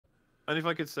And if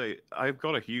I could say, I've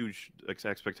got a huge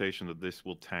expectation that this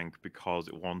will tank because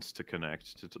it wants to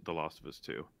connect to The Last of Us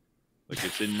 2. Like,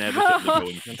 it's inevitably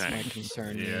going to That's my tank.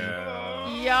 concern.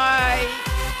 Yikes.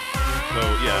 So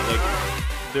yeah, like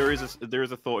there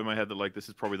is a thought in my head that like this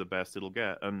is probably the best it'll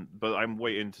get, but I'm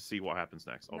waiting to see what happens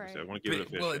next. Obviously, Right. I want to give it a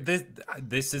fair Well, shake.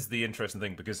 this is the interesting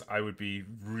thing because I would be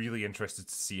really interested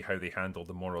to see how they handle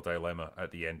the moral dilemma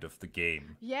at the end of the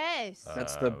game. Yes.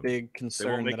 That's the big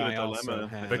concern make that it a I also dilemma,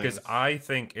 have. Because I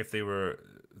think if they were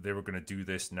going to do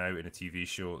this now in a TV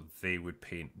show, they would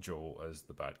paint Joel as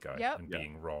the bad guy Yep. and Yeah.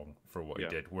 being wrong for what Yeah.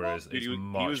 he did, whereas Well, it's he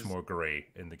much was- more grey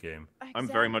in the game. I'm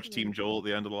very much Exactly. Team Joel at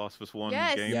the end of The Last of Us 1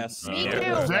 Yes. game. Yes. Me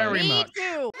Yeah. too. Very Me much.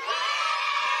 too.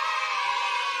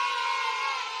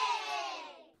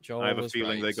 Joel I have a was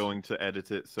feeling right. they're going to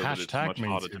edit it so that it's Hashtag much me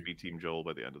harder too. to be Team Joel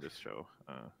by the end of this show.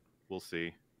 We'll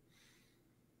see.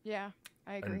 Yeah,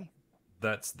 I agree.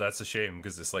 That's a shame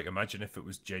because it's like imagine if it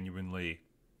was genuinely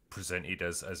presented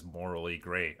as morally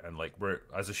grey and like we're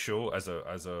as a show as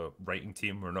a writing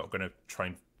team we're not going to try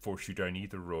and force you down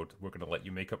either road. We're going to let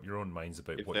you make up your own minds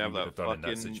about If what they you have would that have done in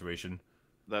that fucking- situation.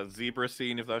 That zebra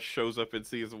scene, if that shows up in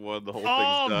season 1, the whole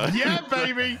Oh, thing's done. yeah,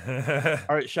 baby.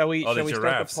 All right, shall we Oh, the start the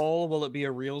giraffes. poll? Will it be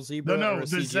a real zebra No, or a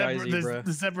the CGI zebra, zebra?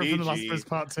 the zebra from The Last of PG. Us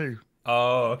Part 2.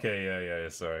 Oh, okay, yeah,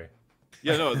 sorry.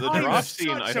 Yeah, no, the I'm giraffe scene,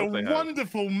 I such a hope they have.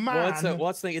 wonderful man. Well,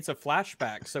 it's a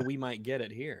flashback, so we might get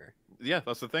it here. Yeah,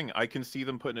 that's the thing. I can see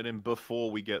them putting it in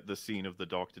before we get the scene of the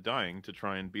doctor dying to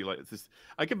try and be like this.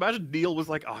 I can imagine Neil was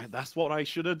like, "Oh, that's what I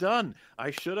should have done.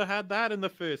 I should have had that in the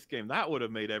first game. That would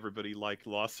have made everybody like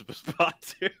Last of Us Part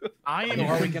 2." I So am are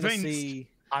we gonna convinced. see?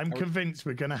 I'm convinced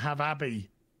we're gonna have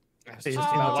Abby. I was Is just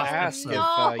in the about to last ask if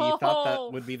episode. you thought No.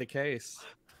 that would be the case.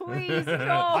 Please,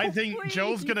 no. I think please.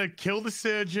 Joel's gonna kill the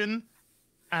surgeon,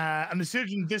 and the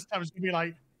surgeon this time is gonna be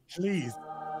like, "Please,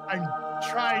 I'm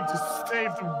trying to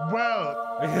save the world."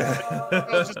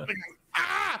 Joel's just like,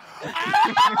 "Ah!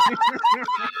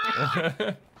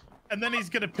 Ah!" And then he's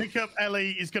gonna pick up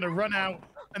Ellie. He's gonna run out,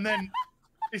 and then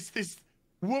this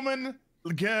woman,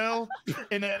 girl,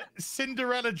 in a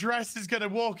Cinderella dress is gonna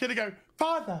walk in and go,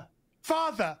 "Father,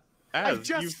 Father, I Az,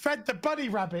 just you- fed the bunny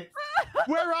rabbit.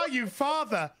 Where are you,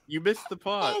 Father? You missed the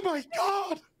part Oh my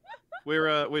God!"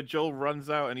 where Joel runs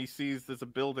out and he sees there's a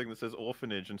building that says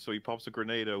orphanage, and so he pops a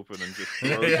grenade open and just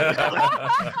throws it.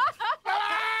 Yeah.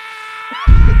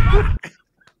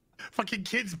 Fucking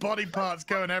kids' body parts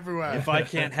going everywhere. If I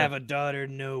can't have a daughter,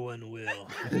 no one will.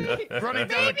 Running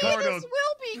down the Maybe corridors. this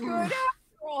will be good after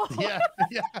all. Yeah,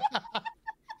 yeah.